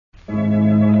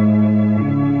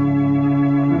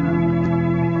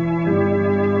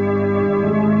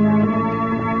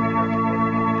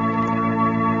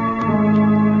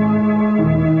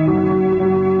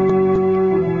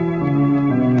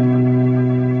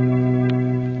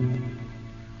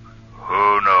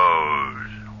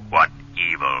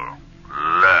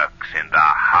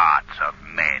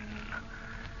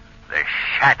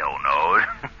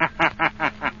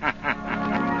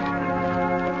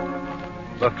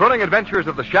thrilling adventures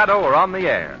of the Shadow are on the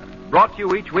air, brought to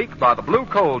you each week by the Blue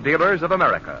Coal Dealers of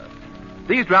America.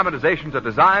 These dramatizations are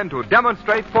designed to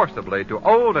demonstrate forcibly to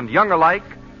old and young alike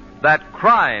that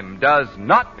crime does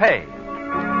not pay.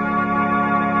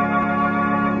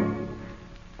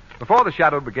 Before the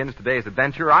Shadow begins today's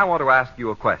adventure, I want to ask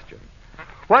you a question.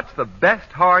 What's the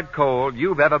best hard coal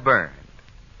you've ever burned?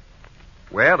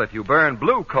 Well, if you burn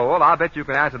blue coal, I'll bet you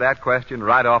can answer that question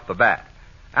right off the bat.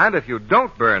 And if you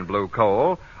don't burn blue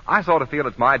coal, I sort of feel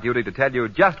it's my duty to tell you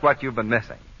just what you've been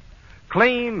missing.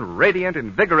 Clean, radiant,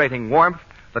 invigorating warmth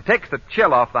that takes the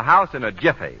chill off the house in a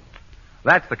jiffy.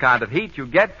 That's the kind of heat you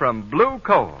get from blue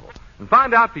coal. And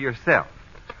find out for yourself.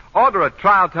 Order a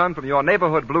trial ton from your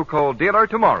neighborhood blue coal dealer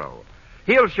tomorrow.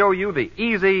 He'll show you the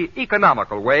easy,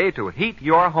 economical way to heat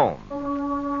your home.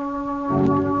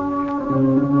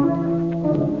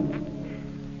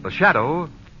 The Shadow,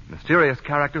 mysterious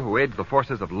character who aids the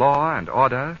forces of law and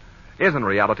order, is in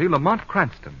reality Lamont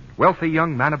Cranston, wealthy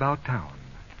young man about town.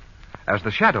 As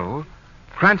the Shadow,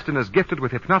 Cranston is gifted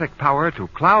with hypnotic power to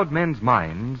cloud men's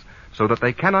minds so that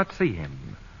they cannot see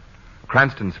him.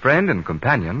 Cranston's friend and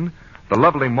companion, the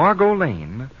lovely Margot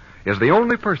Lane, is the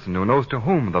only person who knows to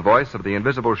whom the voice of the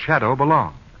invisible Shadow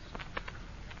belongs.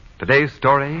 Today's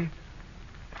story,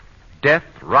 Death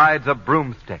Rides a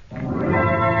Broomstick.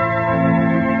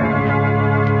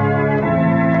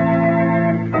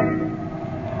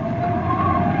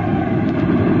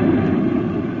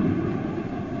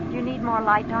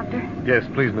 Light, Doctor? Yes,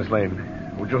 please, Miss Lane.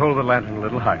 Would you hold the lantern a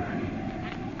little higher?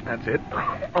 That's it.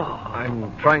 Oh,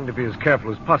 I'm trying to be as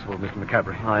careful as possible, Mr.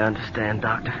 McCaffrey. I understand,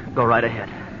 Doctor. Go right ahead.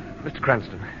 Mr.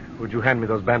 Cranston, would you hand me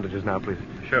those bandages now, please?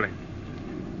 Surely.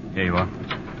 Here you are.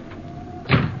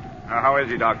 How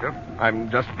is he, Doctor? I'm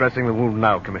just dressing the wound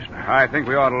now, Commissioner. I think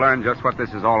we ought to learn just what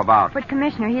this is all about. But,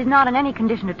 Commissioner, he's not in any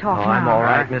condition to talk now. I'm all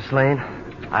right, Miss Lane.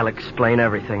 I'll explain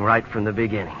everything right from the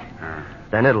beginning.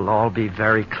 Then it'll all be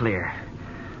very clear.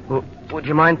 Well, would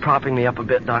you mind propping me up a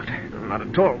bit, Doctor? Not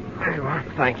at all. There you are.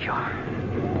 Thank you.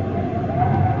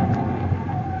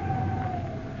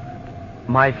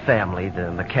 My family,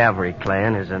 the McCaffrey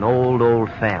clan, is an old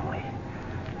family.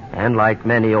 And like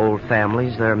many old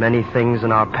families, there are many things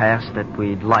in our past that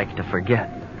we'd like to forget.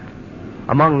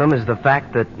 Among them is the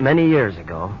fact that many years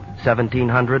ago,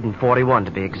 1741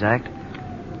 to be exact,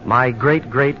 my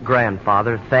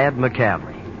great-great-grandfather, Thad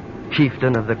McCaffrey,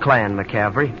 chieftain of the clan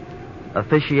McCaffrey,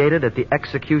 officiated at the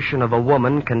execution of a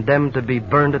woman condemned to be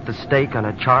burned at the stake on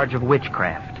a charge of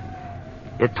witchcraft.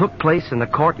 It took place in the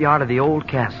courtyard of the old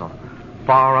castle,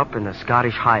 far up in the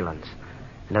Scottish Highlands.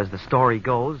 And as the story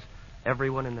goes,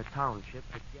 everyone in the township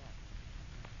had gathered.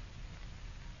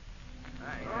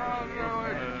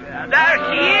 There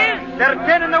she is! They're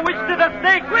pinning the witch to the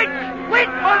stake! Witch! Witch!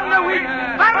 Burn the witch!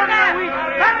 Burn the witch!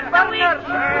 Burn the witch!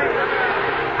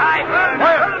 I burn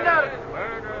her!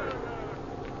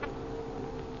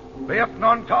 Be it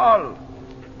known to all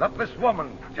that this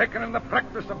woman, taken in the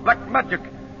practice of black magic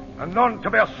and known to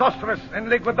be a sorceress in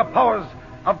league with the powers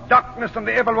of darkness and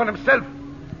the evil one himself,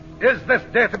 is this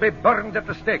day to be burned at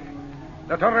the stake,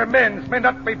 that her remains may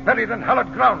not be buried in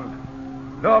hallowed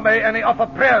ground, nor may any offer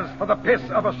prayers for the peace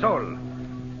of her soul.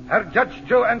 Her judged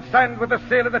to and signed with the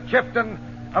seal of the chieftain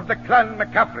of the clan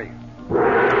McCaffrey.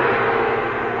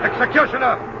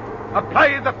 Executioner,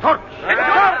 apply the torch! The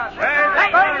torch!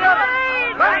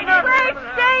 Wait,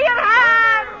 stay your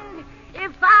hand!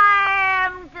 If I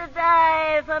am to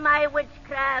die for my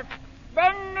witchcraft,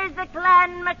 then is the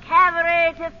clan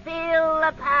McCaffrey to feel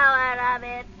the power of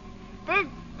it. This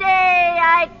day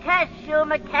I curse you,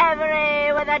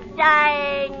 McCaffrey, with a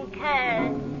dying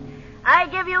curse. I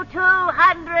give you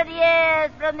 200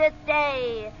 years from this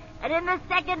day, and in the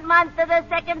second month of the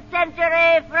second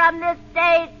century from this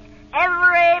date,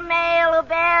 every male who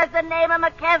bears the name of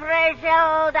McCaffrey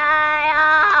shall die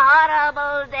a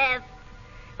horrible death.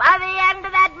 By the end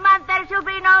of that month, there shall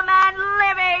be no man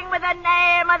living with the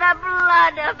name or the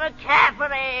blood of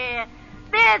McCaffrey.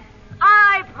 This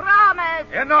I promise.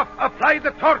 Enough! Apply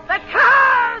the torch! The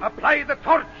curse! Apply the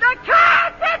torch! The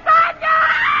curse is on you!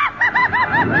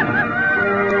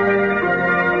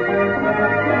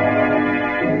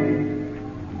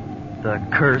 The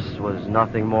curse was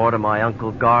nothing more to my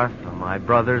Uncle Garth, or my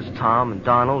brothers Tom and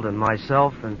Donald and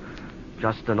myself, and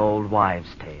just an old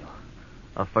wives' tale.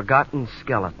 A forgotten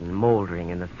skeleton moldering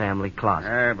in the family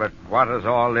closet. But what has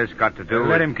all this got to do with...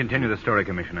 Let him continue the story,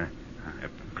 Commissioner.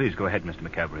 Please go ahead, Mr.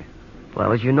 McCaffrey.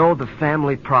 Well, as you know, the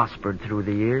family prospered through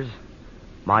the years.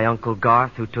 My Uncle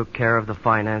Garth, who took care of the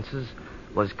finances,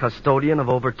 was custodian of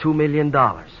over $2 million.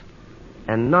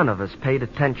 And none of us paid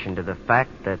attention to the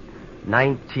fact that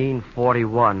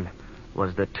 1941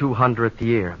 was the 200th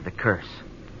year of the curse.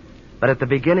 But at the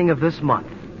beginning of this month,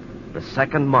 the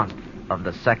second month of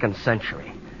the second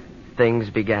century, things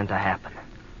began to happen.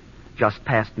 Just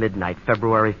past midnight,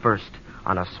 February 1st,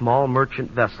 on a small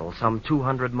merchant vessel some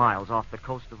 200 miles off the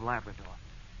coast of Labrador.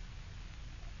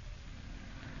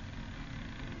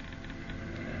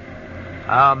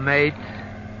 Our mate,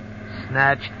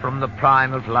 snatched from the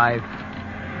prime of life,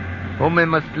 whom we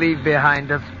must leave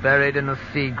behind us buried in a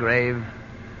sea grave,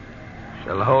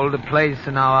 shall hold a place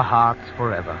in our hearts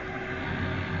forever.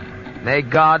 May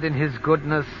God in his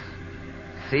goodness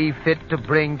see fit to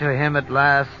bring to him at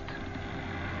last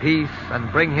peace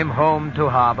and bring him home to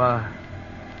harbor.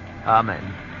 Amen.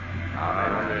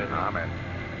 Amen. Amen.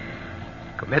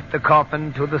 Commit the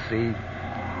coffin to the sea.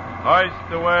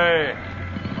 Hoist away.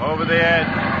 Over the edge.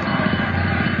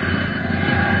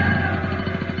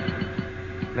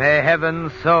 May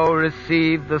heaven so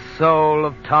receive the soul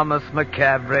of Thomas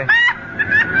McCavery.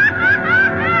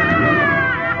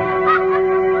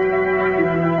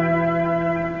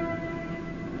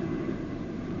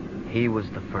 He was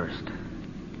the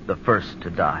first to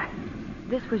die.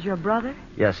 This was your brother?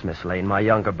 Yes, Miss Lane, my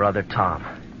younger brother, Tom,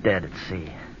 dead at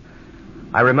sea.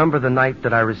 I remember the night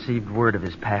that I received word of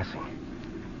his passing.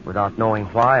 Without knowing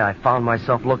why, I found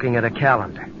myself looking at a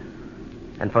calendar.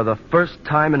 And for the first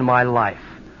time in my life,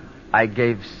 I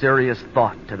gave serious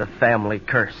thought to the family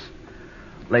curse.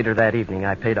 Later that evening,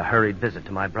 I paid a hurried visit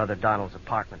to my brother Donald's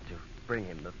apartment to bring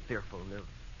him the fearful news.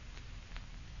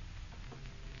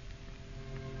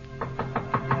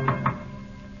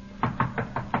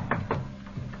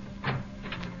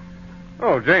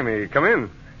 Oh, Jamie, come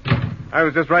in. I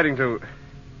was just writing to...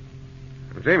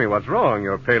 Jamie, what's wrong?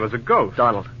 You're pale as a ghost.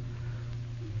 Donald,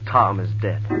 Tom is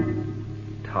dead.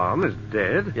 Tom is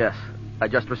dead? Yes, I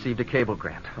just received a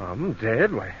cablegram. Tom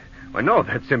dead? Why, no,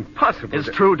 that's impossible. It's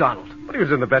true, Donald. But he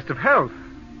was in the best of health.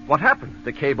 What happened?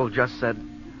 The cable just said,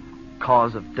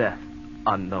 cause of death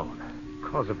unknown.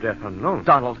 Cause of death unknown?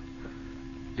 Donald,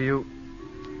 do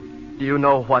you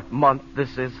know what month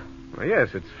this is? Well,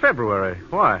 yes, it's February.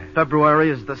 Why? February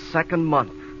is the second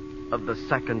month of the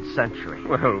second century.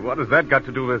 Well, what has that got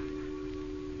to do with...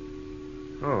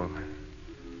 Oh,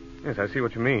 yes, I see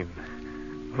what you mean.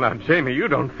 Now, Jamie, you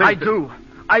don't think... I do.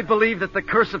 I believe that the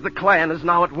curse of the clan is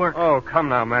now at work. Oh, come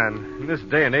now, man. In this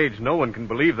day and age, no one can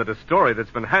believe that a story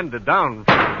that's been handed down...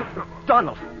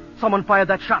 Donald, someone fired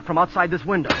that shot from outside this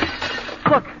window.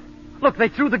 Look, they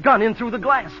threw the gun in through the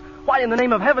glass. Why in the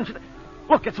name of heaven should...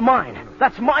 Look, it's mine.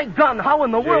 That's my gun. How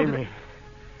in the world...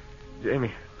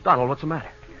 Jamie. Donald, what's the matter?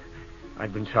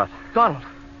 I've been shot. Donald.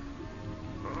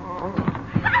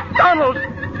 Donald!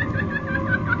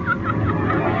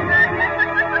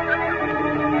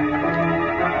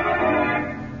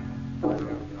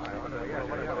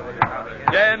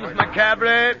 James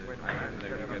McCavery.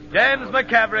 James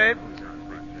McCavery.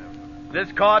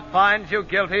 This court finds you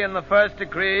guilty in the first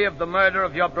degree of the murder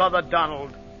of your brother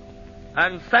Donald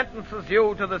and sentences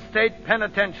you to the state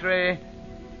penitentiary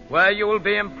where you will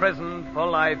be imprisoned for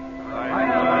life.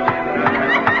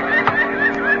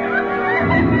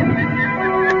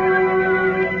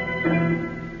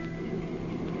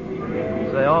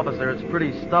 Say, officer, it's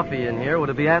pretty stuffy in here. Would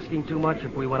it be asking too much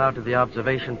if we went out to the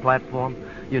observation platform?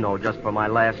 You know, just for my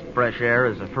last fresh air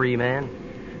as a free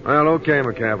man. Well, okay,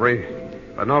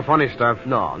 McCaffrey. But no funny stuff.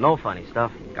 No funny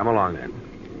stuff. Come along, then.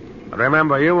 But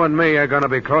remember, you and me are going to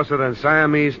be closer than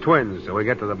Siamese twins till we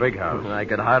get to the big house. I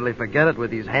could hardly forget it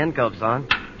with these handcuffs on.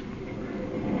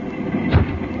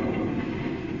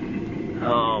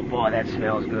 Oh, boy, that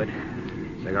smells good.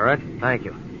 Cigarette? Thank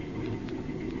you.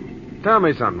 Tell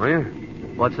me something, will you?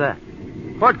 What's that?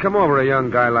 What'd come over a young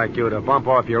guy like you to bump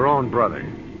off your own brother?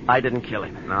 I didn't kill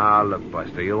him. Now, look,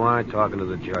 Buster, you aren't talking to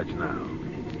the judge now.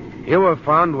 You were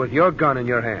found with your gun in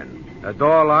your hand. The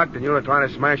door locked, and you were trying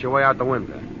to smash your way out the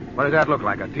window. What does that look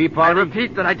like, a tea party? I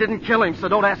repeat that I didn't kill him, so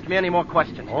don't ask me any more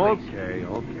questions, please. Okay.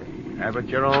 Have it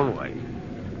your own way.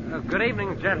 Good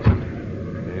evening,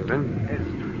 gentlemen. Evening.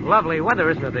 It's lovely weather,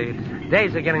 isn't it? The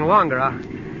days are getting longer. I'll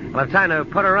have time to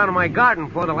put around in my garden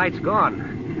before the light's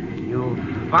gone. You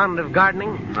fond of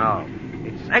gardening? No.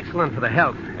 It's excellent for the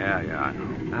health. Yeah, I know.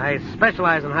 I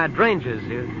specialize in hydrangeas.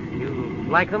 You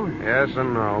like them? Yes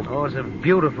and no. Oh, it's a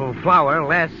beautiful flower.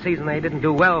 Last season they didn't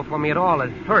do well for me at all at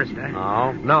first.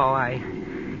 No? No, I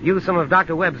used some of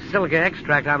Dr. Webb's silica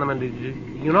extract on them, and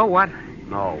you know what?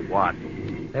 No, what?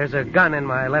 There's a gun in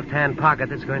my left-hand pocket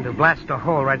that's going to blast a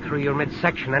hole right through your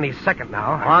midsection any second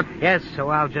now. What? Yes, so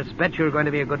I'll just bet you're going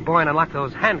to be a good boy and unlock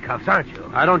those handcuffs, aren't you?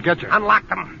 I don't get you. Unlock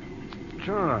them.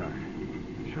 Sure,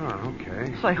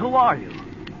 okay. Say, who are you?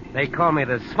 They call me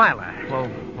the Smiler. Well,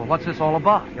 what's this all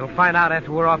about? You'll find out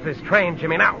after we're off this train,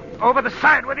 Jimmy. Now, over the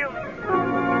side with you.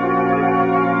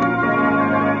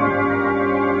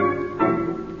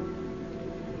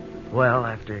 Well,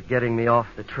 after getting me off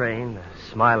the train,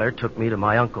 Smiler took me to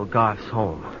my Uncle Garth's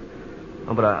home.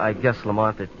 Oh, but I guess,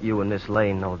 Lamont, that you and Miss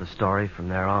Lane know the story from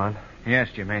there on. Yes,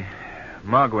 Jimmy.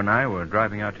 Margot and I were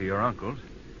driving out to your uncle's.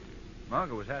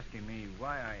 Margot was asking me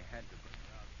why I had to...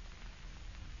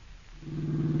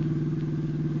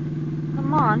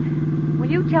 Lamont,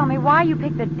 will you tell me why you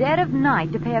picked the dead of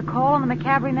night to pay a call on the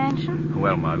McCavery mansion?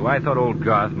 Well, Margot, I thought old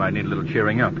Garth might need a little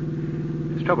cheering up.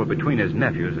 This trouble between his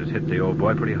nephews has hit the old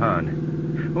boy pretty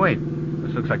hard. Wait,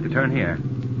 this looks like the turn here.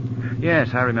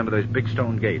 Yes, I remember those big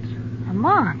stone gates.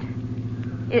 Lamont,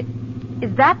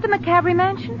 is that the McCavery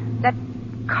mansion? That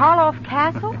Karloff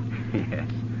Castle? Yes.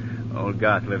 Old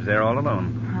Garth lives there all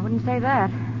alone. I wouldn't say that.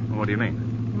 What do you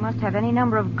mean? He must have any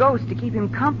number of ghosts to keep him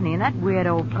company in that weird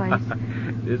old place.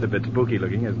 It is a bit spooky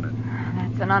looking, isn't it?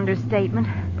 That's an understatement.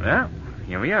 Well,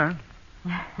 here we are.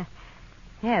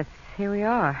 Yes, here we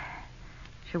are.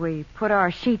 Shall we put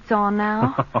our sheets on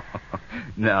now?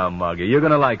 Now, Margie, you're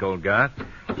going to like old Garth.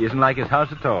 He isn't like his house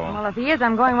at all. Well, if he is,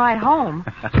 I'm going right home.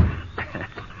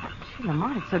 Gee,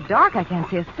 Lamont, it's so dark I can't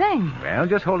see a thing. Well,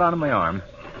 just hold on to my arm.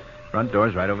 Front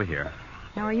door's right over here.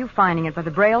 How are you finding it? By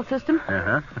the Braille system?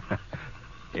 Uh-huh.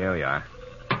 Here we are.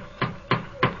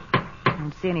 I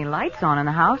don't see any lights on in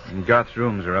the house. And Garth's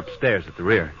rooms are upstairs at the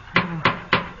rear. Oh.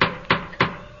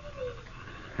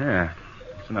 Yeah,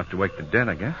 it's enough to wake the dead,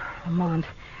 I guess. Lamont,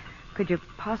 could you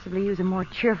possibly use a more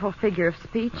cheerful figure of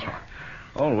speech?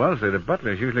 Old Wellesley, the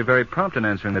butler, is usually very prompt in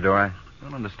answering the door. I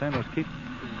don't understand what's keep...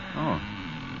 Oh.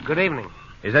 Good evening.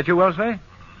 Is that you, Wellesley?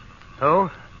 Who?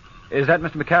 Is that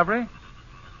Mr. McCavery?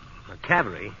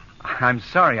 McCavery? I'm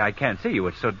sorry I can't see you.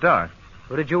 It's so dark.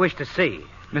 Who did you wish to see?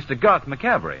 Mr. Garth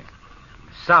McCavery.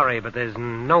 Sorry, but there's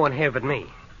no one here but me.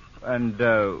 And,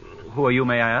 who are you,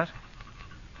 may I ask?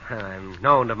 I'm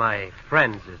known to my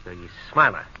friends as the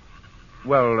Smiler.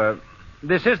 Well,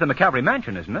 this is the McCavery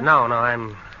mansion, isn't it? No,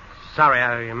 I'm sorry.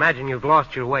 I imagine you've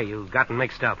lost your way. You've gotten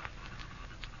mixed up.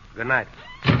 Good night.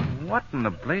 What in the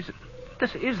blaze...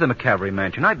 This is the McCavery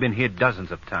mansion. I've been here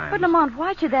dozens of times. But, Lamont,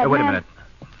 why should that wait a minute.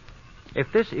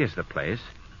 If this is the place,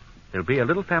 there'll be a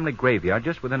little family graveyard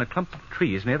just within a clump of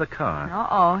trees near the car.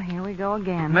 Uh-oh, here we go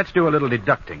again. Let's do a little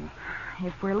deducting.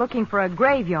 If we're looking for a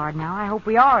graveyard now, I hope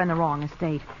we are in the wrong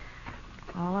estate.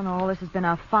 All in all, this has been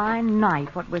a fine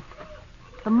night, what with...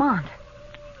 Lamont,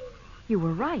 you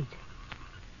were right.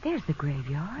 There's the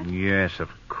graveyard. Yes, of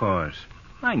course.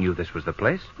 I knew this was the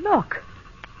place. Look.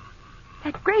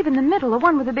 That grave in the middle, the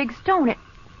one with the big stone,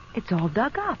 it's all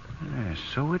dug up. Yes,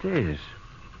 so it is.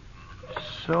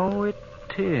 So it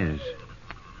is.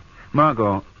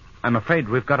 Margot, I'm afraid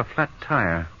we've got a flat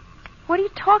tire. What are you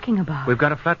talking about? We've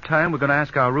got a flat tire, and we're going to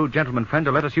ask our rude gentleman friend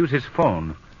to let us use his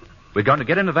phone. We're going to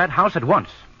get into that house at once.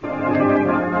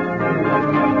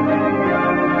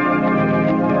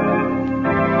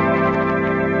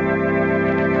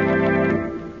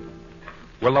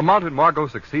 Will Lamont and Margot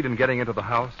succeed in getting into the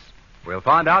house? We'll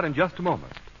find out in just a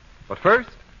moment. But first,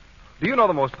 do you know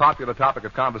the most popular topic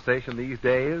of conversation these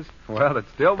days? Well, it's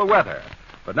still the weather.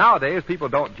 But nowadays, people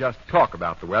don't just talk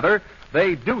about the weather.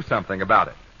 They do something about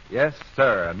it. Yes,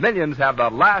 sir. And millions have the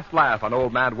last laugh on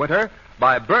Old Man Winter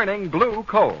by burning blue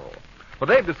coal. Well,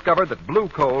 they've discovered that blue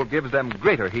coal gives them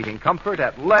greater heating comfort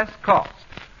at less cost.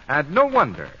 And no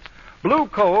wonder. Blue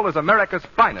coal is America's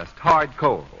finest hard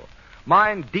coal.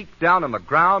 Mined deep down in the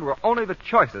ground where only the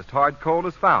choicest hard coal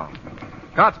is found.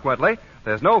 Consequently,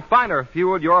 there's no finer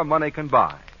fuel your money can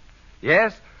buy.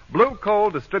 Yes, blue coal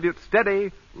distributes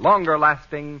steady,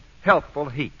 longer-lasting, healthful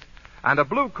heat. And a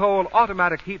blue coal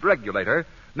automatic heat regulator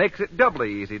makes it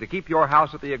doubly easy to keep your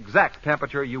house at the exact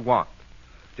temperature you want.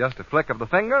 Just a flick of the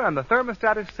finger and the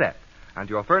thermostat is set, and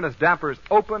your furnace dampers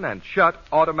open and shut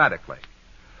automatically.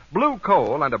 Blue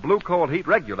coal and a blue coal heat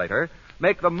regulator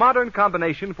make the modern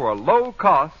combination for a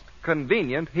low-cost,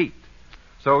 convenient heat.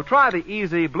 So try the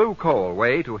easy blue coal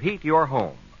way to heat your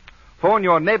home. Phone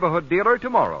your neighborhood dealer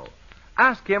tomorrow.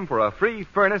 Ask him for a free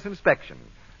furnace inspection,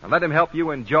 and let him help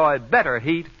you enjoy better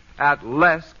heat at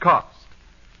less cost.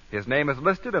 His name is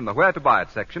listed in the Where to Buy It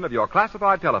section of your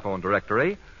classified telephone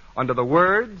directory under the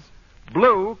words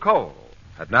Blue Coal.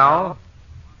 And now,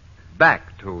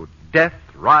 back to Death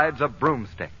Rides a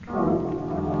Broomstick.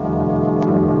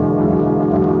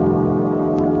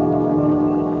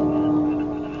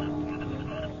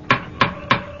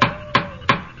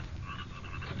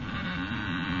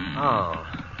 Oh.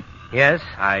 Yes?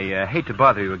 I hate to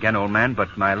bother you again, old man,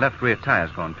 but my left rear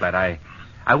tire's gone flat. I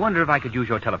wonder if I could use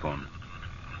your telephone.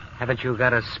 Haven't you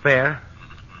got a spare?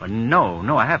 Well,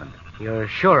 no, I haven't. You're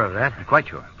sure of that? Quite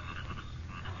sure.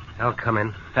 I'll come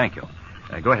in. Thank you.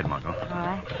 Go ahead, Margot. All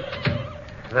right.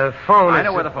 The phone I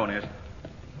know where the phone is.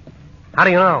 How do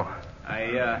you know?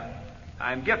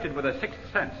 I'm gifted with a sixth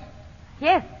sense.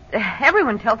 Yes,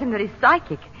 everyone tells him that he's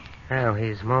psychic. Well,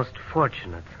 he's most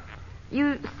fortunate.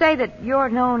 You say that you're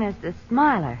known as the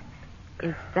Smiler.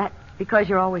 Is that because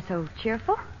you're always so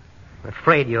cheerful? I'm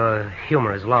afraid your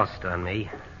humor is lost on me.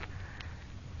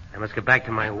 I must get back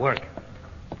to my work.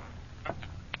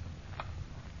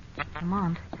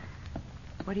 Lamont,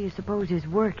 what do you suppose his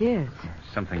work is?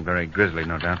 Something very grisly,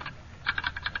 no doubt.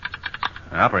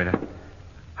 Operator,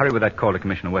 hurry with that call to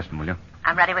Commissioner Weston, will you?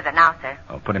 I'm ready with it now, sir.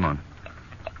 Oh, put him on.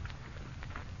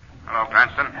 Hello,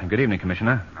 Cranston. Good evening,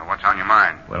 Commissioner. What's on your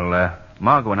mind? Well,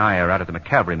 Margot and I are out at the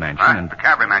McCavery mansion, What? and...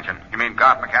 McCavery Mansion. You mean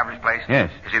Garth McCavery's place?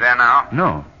 Yes. Is he there now?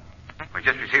 No. We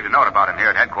just received a note about him here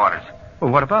at headquarters.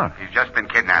 Well, what about? He's just been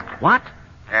kidnapped. What?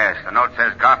 Yes, the note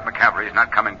says Garth McCavery is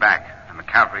not coming back. The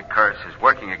McCavery curse is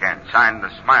working again. Signed,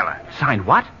 the Smiler. Signed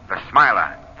what? The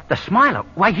Smiler. The Smiler?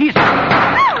 Why, he's...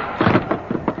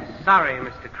 Sorry,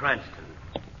 Mr. Cranston.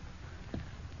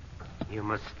 You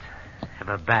must have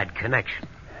a bad connection.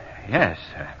 Yes.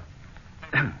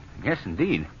 Yes,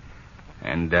 indeed.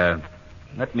 And,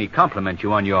 let me compliment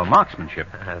you on your marksmanship.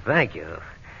 Thank you.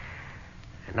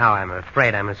 And now I'm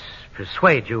afraid I must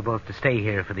persuade you both to stay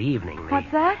here for the evening.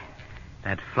 What's that?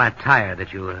 That flat tire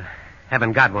that you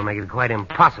haven't got will make it quite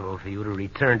impossible for you to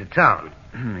return to town.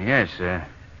 Yes,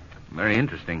 very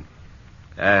interesting.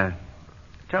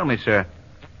 Tell me, sir,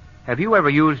 have you ever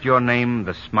used your name,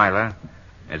 the Smiler,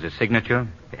 as a signature?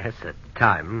 Yes, at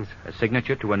times. A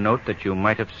signature to a note that you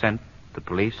might have sent the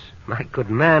police? My good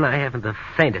man, I haven't the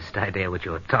faintest idea what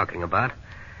you're talking about.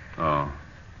 Oh,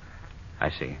 I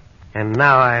see. And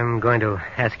now I'm going to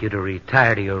ask you to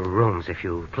retire to your rooms, if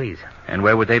you please. And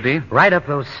where would they be? Right up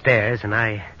those stairs, and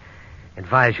I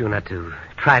advise you not to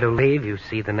try to leave. You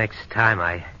see, the next time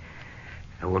I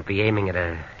won't be aiming at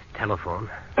a telephone.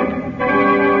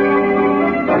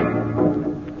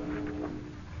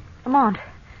 Lamont,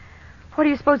 what do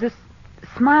you suppose this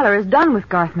Smiler has done with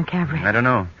Garth McCavery? I don't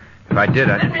know. If I did,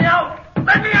 Let me out!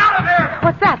 Let me out of here!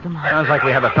 What's that, Lamont? Sounds like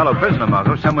we have a fellow prisoner,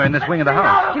 Margot, somewhere in this wing of the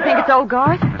house. Do you think it's old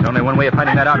Garth? There's only one way of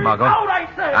finding that out, Margot. Out, I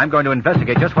say! I'm going to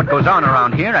investigate just what goes on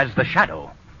around here as the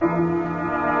Shadow.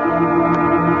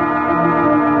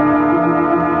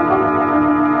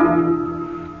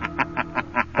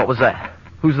 What was that?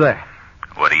 Who's there?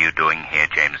 What are you doing here,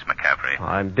 James McCavery?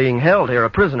 I'm being held here, a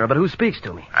prisoner, but who speaks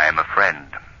to me? I am a friend.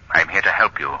 I'm here to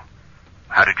help you.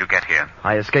 How did you get here?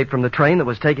 I escaped from the train that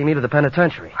was taking me to the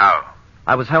penitentiary. How?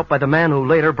 I was helped by the man who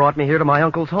later brought me here to my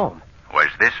uncle's home. Was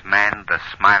this man the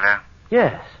Smiler?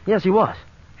 Yes, he was.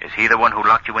 Is he the one who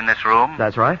locked you in this room?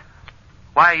 That's right.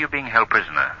 Why are you being held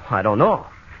prisoner? I don't know.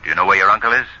 Do you know where your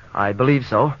uncle is? I believe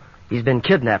so. He's been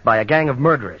kidnapped by a gang of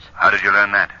murderers. How did you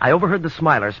learn that? I overheard the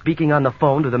Smiler speaking on the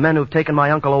phone to the men who've taken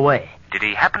my uncle away. Did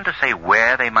he happen to say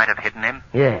where they might have hidden him?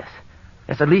 Yes.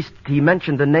 Yes, at least he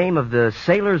mentioned the name of the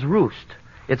Sailor's Roost.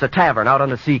 It's a tavern out on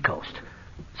the seacoast.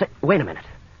 Say, wait a minute.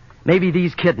 Maybe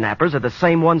these kidnappers are the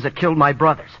same ones that killed my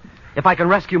brothers. If I can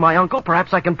rescue my uncle,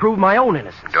 perhaps I can prove my own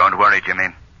innocence. Don't worry, Jimmy.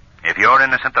 If you're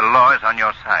innocent, the law is on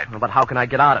your side. But how can I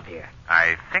get out of here?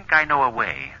 I think I know a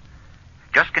way.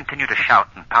 Just continue to shout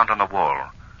and pound on the wall.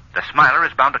 The Smiler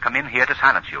is bound to come in here to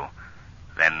silence you.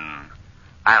 Then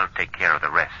I'll take care of the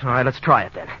rest. All right, let's try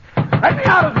it then. Let me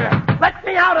out of here! Let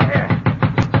me out of here!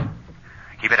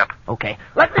 Keep it up. Okay.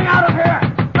 Let me out of here!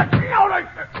 Let me out of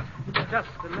here! Just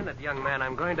a minute, young man.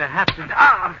 I'm going to have to...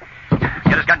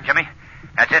 Get his gun, Jimmy.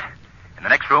 That's it. In the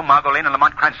next room, Margot Lane and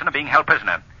Lamont Cranston are being held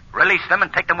prisoner. Release them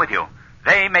and take them with you.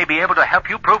 They may be able to help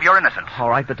you prove your innocence. All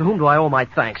right, but to whom do I owe my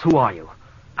thanks? Who are you?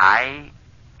 I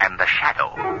am the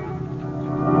Shadow.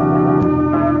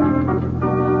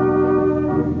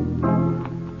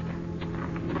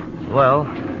 Well,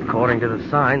 according to the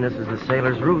sign, this is the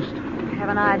Sailor's Roost. I have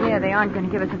an idea they aren't going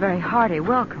to give us a very hearty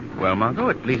welcome. Well, Margot,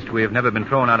 at least we have never been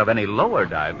thrown out of any lower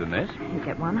dive than this. You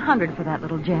get 100 for that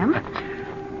little gem.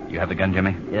 You have the gun,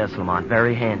 Jimmy? Yes, Lamont,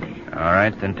 very handy. All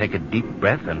right, then take a deep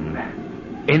breath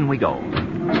and in we go.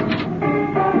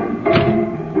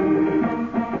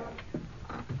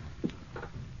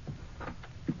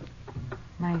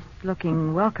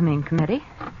 Nice-looking welcoming committee.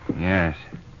 Yes.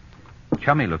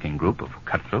 Chummy-looking group of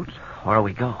cutthroats. Where do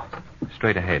we go?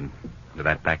 Straight ahead to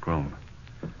that back room.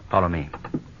 Follow me.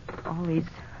 All these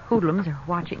hoodlums are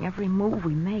watching every move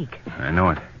we make. I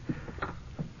know it.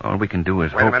 All we can do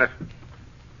is Wait hope... a minute.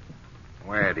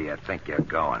 Where do you think you're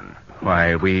going?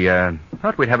 Why, we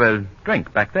thought we'd have a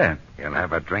drink back there. You'll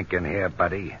have a drink in here,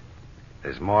 buddy.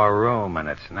 There's more room, and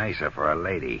it's nicer for a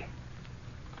lady.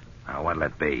 Now, what'll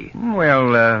it be?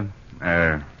 Well,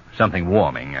 something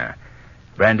warming.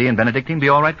 Brandy and Benedictine be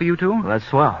all right for you two? Well, that's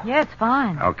swell. Yeah, it's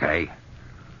fine. Okay.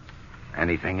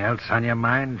 Anything else on your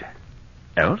mind?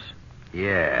 Else?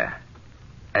 Yeah.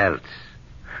 Else.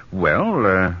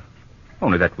 Well,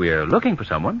 only that we're looking for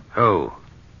someone. Who?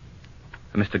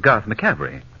 Mr. Garth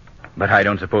McCavery. But I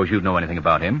don't suppose you know anything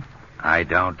about him. I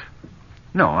don't.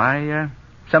 No, I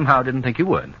somehow didn't think you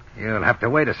would. You'll have to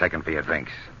wait a second for your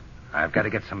drinks. I've got to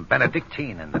get some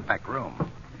Benedictine in the back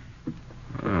room.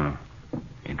 Oh,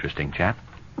 interesting chap.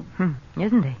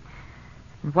 Isn't he?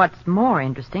 And what's more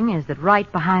interesting is that right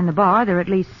behind the bar there are at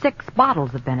least 6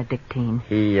 bottles of Benedictine.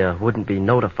 He wouldn't be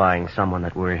notifying someone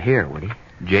that we're here, would he?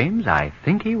 James, I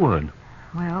think he would.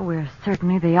 Well, we're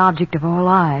certainly the object of all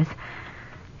eyes.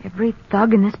 Every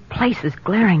thug in this place is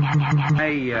glaring at me.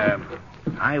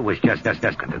 I was just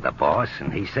to the boss,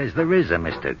 and he says there is a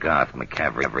Mr. Garth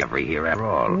McCavery here after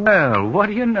all. Well, what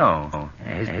do you know?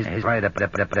 He's right up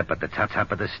at the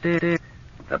top of the stairs.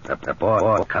 The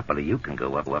boss, a couple of you can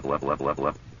go up.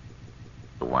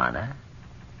 Wanna?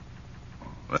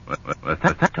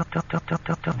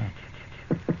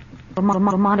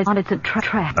 It's a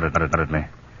trap. Not at me.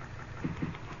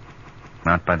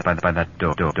 Not by that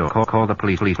door. Call the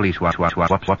police. Watch.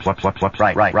 Right.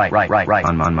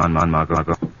 On, Margot.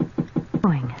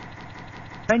 Going.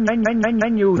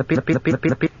 You.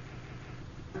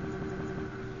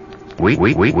 Wait.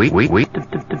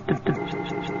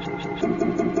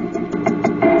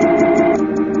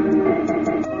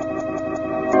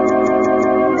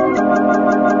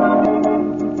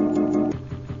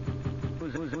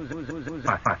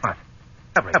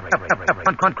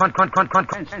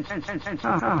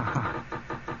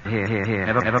 Here.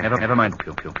 Never mind.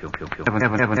 Kill.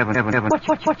 What?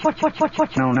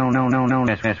 No.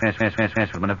 Yes.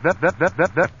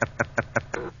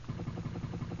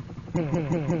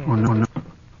 Oh, no.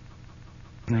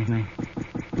 Me.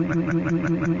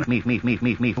 When.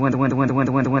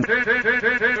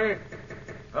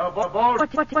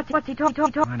 What's he talking?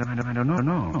 I don't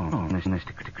know. Listen.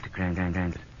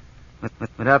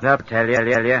 Put up, tell you.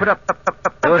 Put up.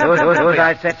 Those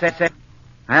I said.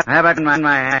 How about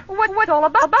my hat? What's all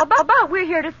about? We're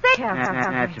here to say.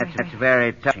 That's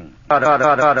very touching. What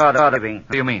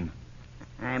do you mean?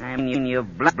 I mean you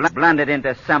blundered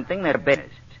into something that's business.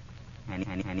 And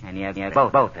you have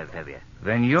both of you.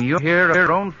 Then you hear of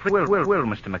your own free will,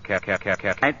 Mr. McCack.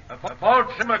 All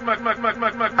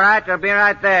right, I'll be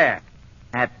right there.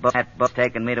 That boat's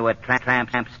taking me to a tramp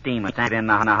steamer. In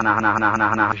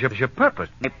the Your purpose?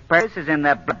 My purse is in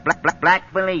the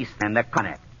black valise in the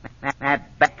corner.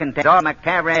 That bag contains all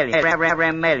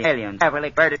McCavery millions. Heavily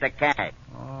burdened to cash.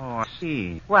 Oh, I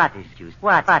see. What is you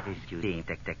seeing,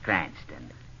 Dr.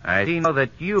 Cranston? I see now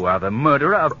that you are the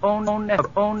murderer of Excellent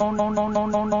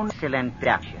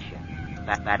deduction.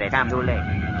 But it's too late.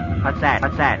 What's that?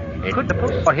 It could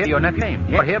have hear your nephew's name.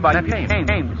 Yeah. Or hear by nephew's name.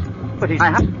 James. But he's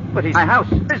my house.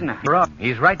 Prisoner. Wrong.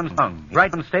 He's right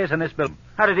on stairs in this building.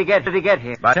 How did he get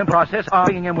here? By some process, I'll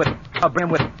bring him with.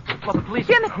 Well, the police.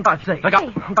 Jimmy! God's sake.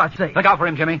 Look out for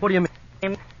him, Jimmy. What do you mean?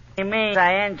 It means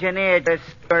I engineered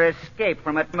your escape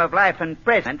from a term of life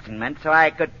imprisonment so I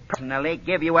could personally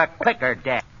give you a quicker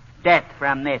death. Death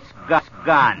from this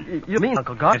gun. You mean,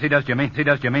 Uncle Garth? Yes, he does, Jimmy.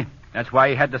 That's why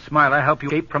he had the Smiler help you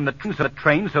escape from the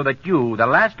train so that you, the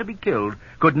last to be killed,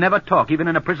 could never talk, even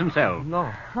in a prison cell.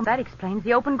 No. Well, that explains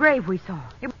the open grave we saw.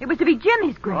 It was to be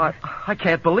Jimmy's grave. I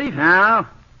can't believe it. No?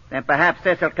 Then perhaps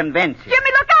this'll convince you.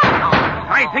 Jimmy, look out!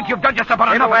 I think you've done just about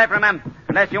Keep enough. away from him,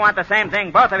 unless you want the same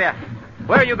thing, both of you.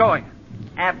 Where are you going?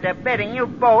 After bidding you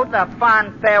both a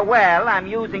fond farewell, I'm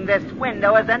using this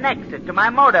window as an exit to my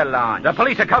motor launch. The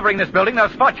police are covering this building. They'll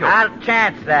spot you. I'll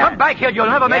chance that. Come back here. You'll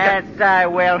never make it. Yes, I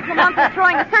will. Come on, they're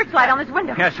throwing a searchlight on this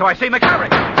window. Yes, so I see McCavery.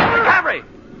 McCavery!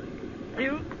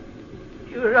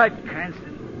 You're right,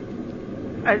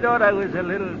 Cranston. I thought I was a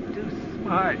little too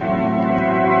smart.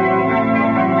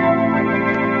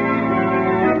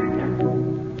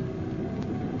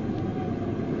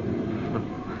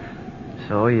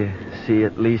 So you see,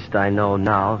 at least I know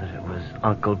now that it was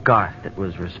Uncle Garth that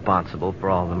was responsible for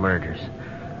all the murders,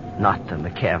 not the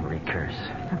McCavery curse.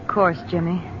 Of course,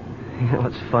 Jimmy. You know,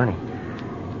 it's funny.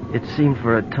 It seemed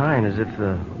for a time as if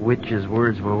the witch's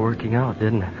words were working out,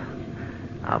 didn't it?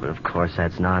 Ah, but of course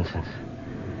that's nonsense.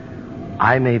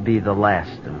 I may be the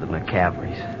last of the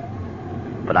McCaverys,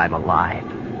 but I'm alive.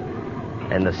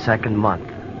 And the second month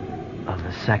of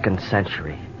the second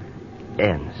century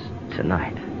ends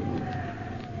tonight.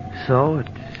 So it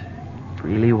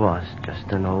really was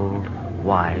just an old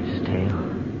wives' tale.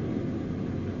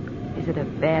 Is it a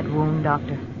bad wound,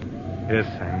 Doctor? Yes,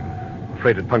 I'm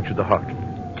afraid it punctured the heart.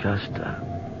 Just a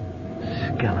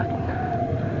skeleton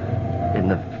in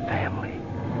the family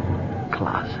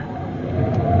closet.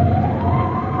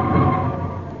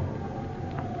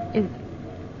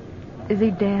 Is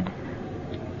he dead?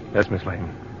 Yes, Miss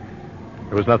Lane.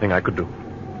 There was nothing I could do.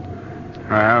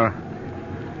 Well,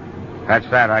 that's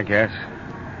that, I guess.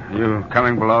 You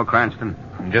coming below, Cranston?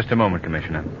 In just a moment,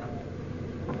 Commissioner.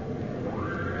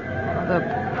 The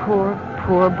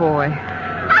poor boy.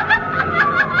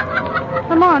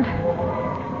 Lamont,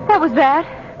 what was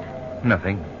that?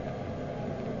 Nothing.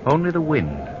 Only the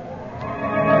wind.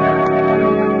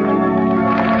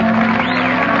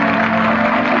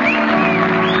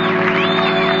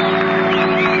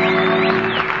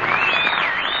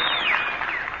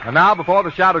 And now, before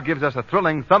the Shadow gives us a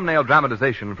thrilling thumbnail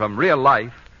dramatization from real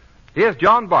life, here's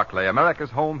John Barclay, America's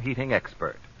home heating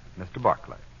expert. Mr.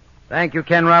 Barclay. Thank you,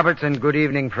 Ken Roberts, and good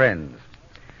evening, friends.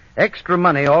 Extra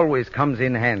money always comes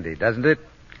in handy, doesn't it?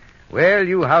 Well,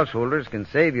 you householders can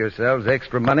save yourselves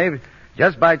extra money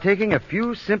just by taking a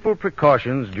few simple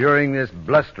precautions during this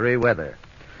blustery weather.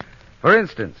 For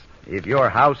instance, if your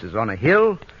house is on a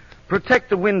hill, protect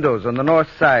the windows on the north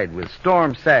side with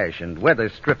storm sash and weather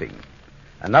stripping.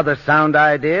 Another sound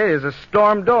idea is a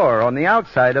storm door on the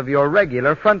outside of your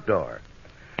regular front door.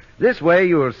 This way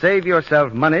you'll save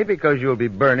yourself money because you'll be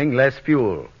burning less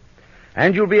fuel.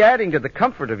 And you'll be adding to the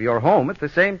comfort of your home at the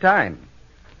same time.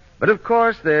 But of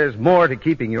course, there's more to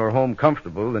keeping your home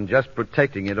comfortable than just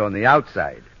protecting it on the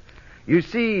outside. You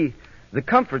see, the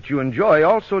comfort you enjoy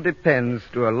also depends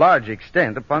to a large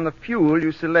extent upon the fuel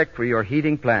you select for your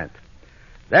heating plant.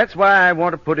 That's why I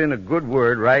want to put in a good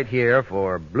word right here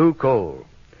for blue coal.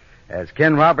 As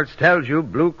Ken Roberts tells you,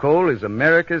 blue coal is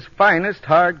America's finest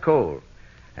hard coal.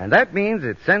 And that means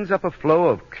it sends up a flow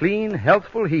of clean,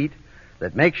 healthful heat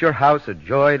that makes your house a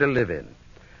joy to live in.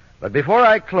 But before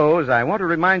I close, I want to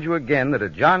remind you again that a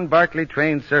John Barclay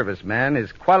trained serviceman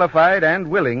is qualified and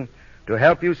willing to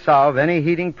help you solve any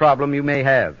heating problem you may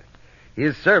have.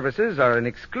 His services are an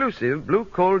exclusive blue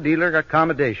coal dealer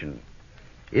accommodation.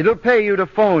 It'll pay you to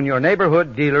phone your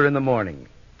neighborhood dealer in the morning.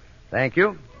 Thank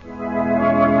you.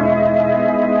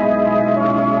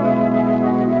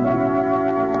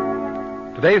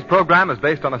 Today's program is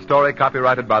based on a story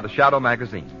copyrighted by the Shadow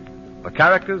magazine. The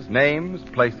characters, names,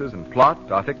 places, and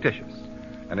plot are fictitious.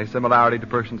 Any similarity to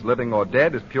persons living or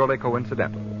dead is purely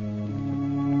coincidental.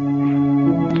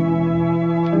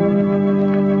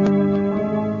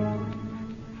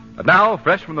 And now,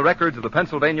 fresh from the records of the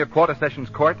Pennsylvania Quarter Sessions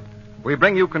Court, we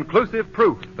bring you conclusive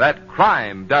proof that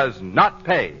crime does not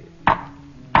pay.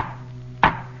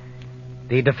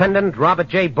 The defendant, Robert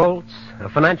J. Bolts, a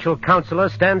financial counselor,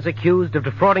 stands accused of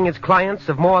defrauding his clients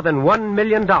of more than $1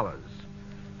 million.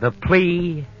 The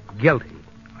plea, guilty.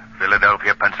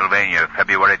 Philadelphia, Pennsylvania,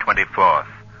 February 24th.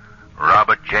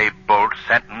 Robert J. Bolt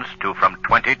sentenced to from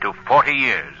 20 to 40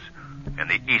 years in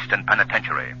the Eastern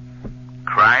Penitentiary.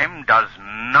 Crime does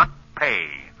not pay.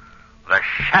 The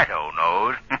Shadow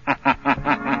knows.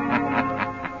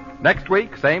 Next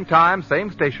week, same time,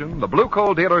 same station, the Blue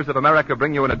Coal Dealers of America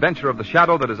bring you an adventure of the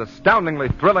Shadow that is astoundingly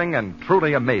thrilling and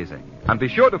truly amazing. And be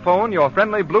sure to phone your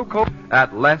friendly Blue Coal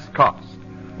at less cost.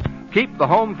 Keep the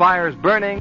home fires burning